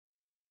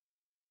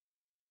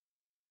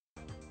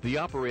The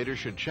operator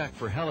should check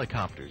for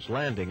helicopters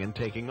landing and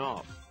taking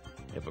off.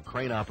 If a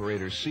crane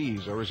operator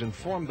sees or is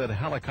informed that a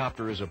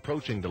helicopter is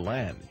approaching to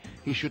land,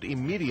 he should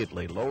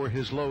immediately lower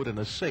his load in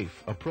a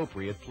safe,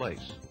 appropriate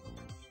place.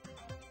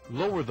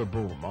 Lower the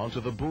boom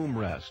onto the boom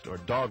rest or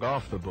dog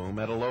off the boom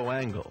at a low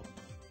angle.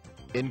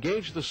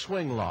 Engage the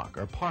swing lock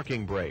or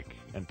parking brake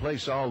and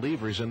place all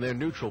levers in their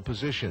neutral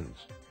positions.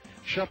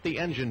 Shut the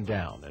engine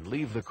down and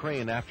leave the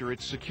crane after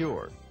it's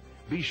secure.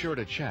 Be sure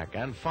to check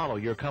and follow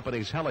your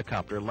company's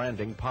helicopter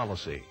landing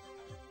policy.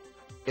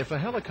 If a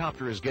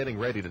helicopter is getting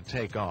ready to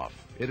take off,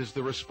 it is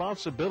the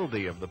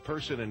responsibility of the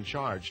person in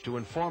charge to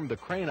inform the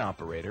crane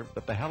operator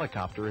that the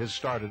helicopter has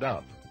started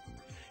up.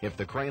 If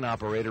the crane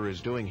operator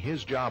is doing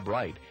his job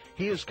right,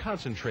 he is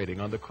concentrating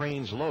on the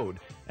crane's load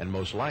and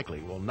most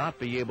likely will not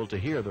be able to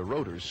hear the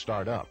rotors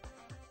start up.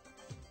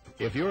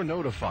 If you're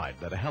notified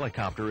that a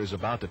helicopter is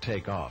about to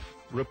take off,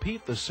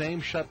 repeat the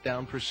same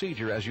shutdown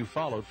procedure as you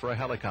followed for a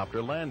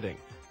helicopter landing.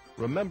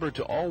 Remember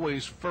to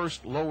always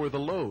first lower the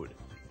load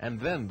and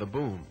then the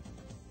boom.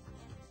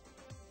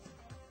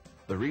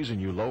 The reason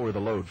you lower the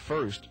load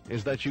first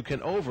is that you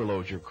can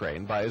overload your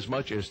crane by as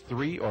much as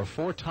 3 or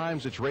 4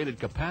 times its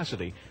rated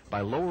capacity by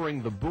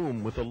lowering the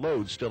boom with the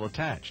load still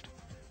attached.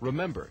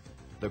 Remember,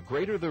 the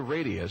greater the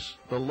radius,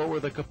 the lower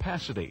the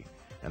capacity,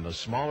 and the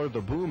smaller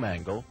the boom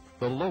angle,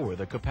 the lower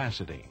the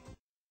capacity.